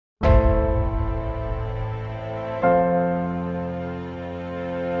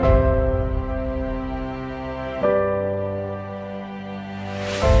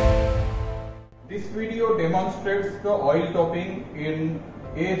video demonstrates the oil topping in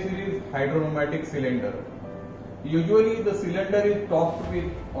A series hydropneumatic cylinder. Usually the cylinder is topped with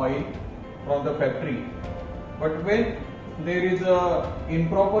oil from the factory, but when there is a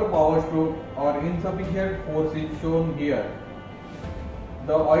improper power stroke or insufficient force is shown here,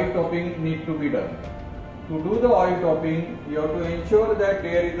 the oil topping need to be done. To do the oil topping, you have to ensure that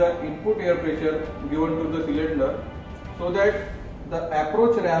there is an input air pressure given to the cylinder so that the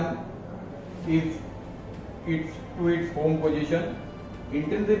approach ramp is to its home position.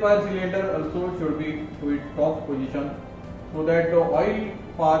 Intensifier cylinder also should be to its top position so that the oil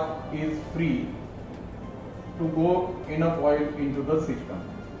path is free to go enough oil into the system.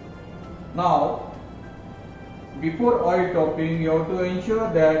 Now, before oil topping, you have to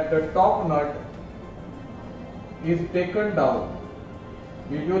ensure that the top nut is taken down.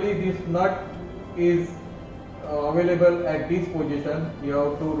 Usually this nut is available at this position. You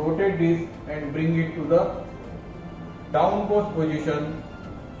have to rotate this and bring it to the downpost position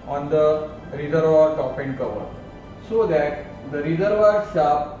on the reservoir top end cover so that the reservoir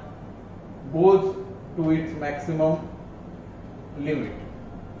shaft goes to its maximum limit.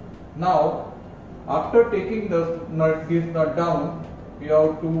 Now, after taking this nut down, you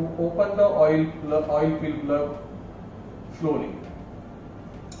have to open the oil fill plug slowly.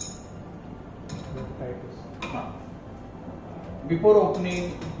 Before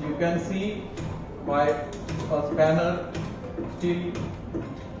opening, you can see by a spanner still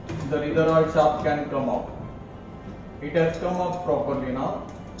the reservoir shaft can come out. It has come up properly now.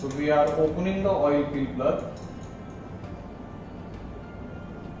 So we are opening the oil fill plug.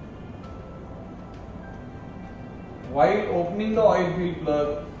 While opening the oil fill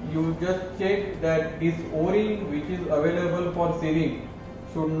plug, you just check that this O-ring which is available for sealing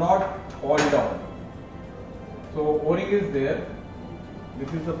should not fall down. So O-ring is there.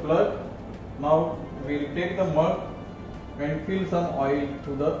 This is the plug. Now we will take the mug and fill some oil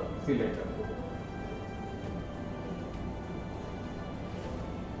to the cylinder.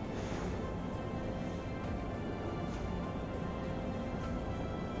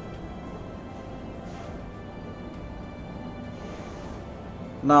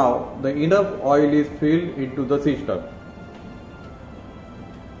 Now the enough oil is filled into the system.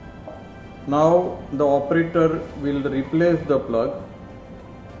 Now the operator will replace the plug.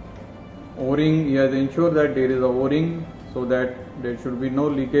 O-ring, he has ensured that there is a O-ring so that there should be no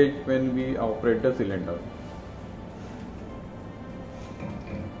leakage when we operate the cylinder.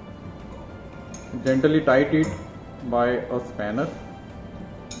 Gently tight it by a spanner.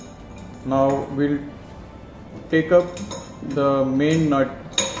 Now we'll take up the main nut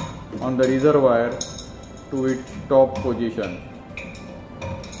on the reservoir to its top position.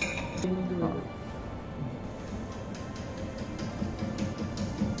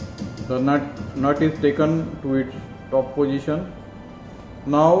 The nut is taken to its top position.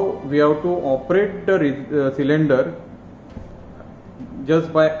 Now we have to operate the cylinder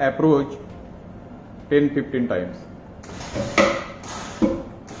just by approach 10-15 times.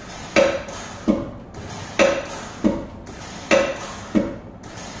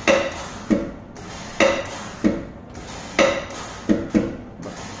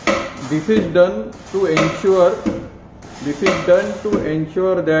 This is done to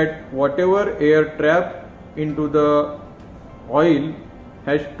ensure that whatever air trapped into the oil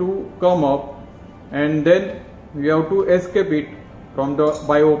has to come up, and then we have to escape it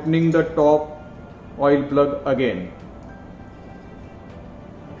by opening the top oil plug again.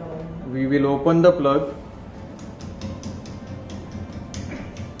 We will open the plug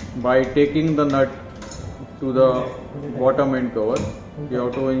by taking the nut to the bottom end cover. You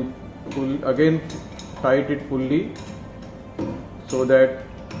have to again tight it fully so that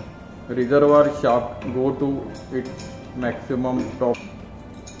reservoir shaft go to its maximum top.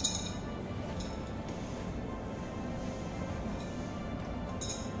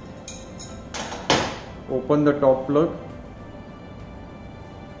 Open the top plug.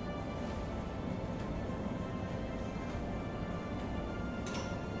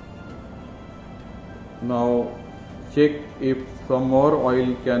 Now check if some more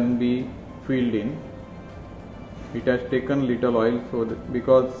oil can be filled in. It has taken little oil, so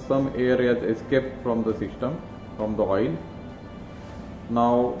because some air has escaped from the system, from the oil.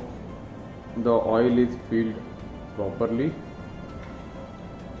 Now the oil is filled properly.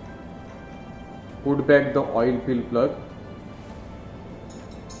 Put back the oil fill plug.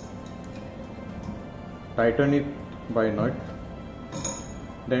 Tighten it by nut.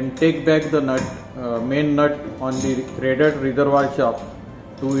 Then take back the main nut on the threaded reservoir shaft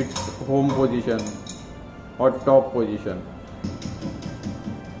to its home position or top position.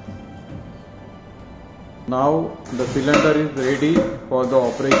 Now the cylinder is ready for the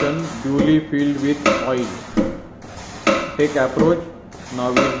operation, duly filled with oil. Take approach.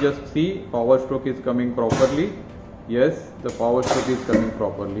 Now we'll just see power stroke is coming properly. Yes, the power stroke is coming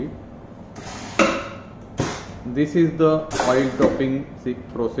properly. This is the oil topping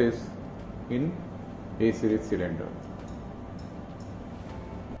process in A series cylinder.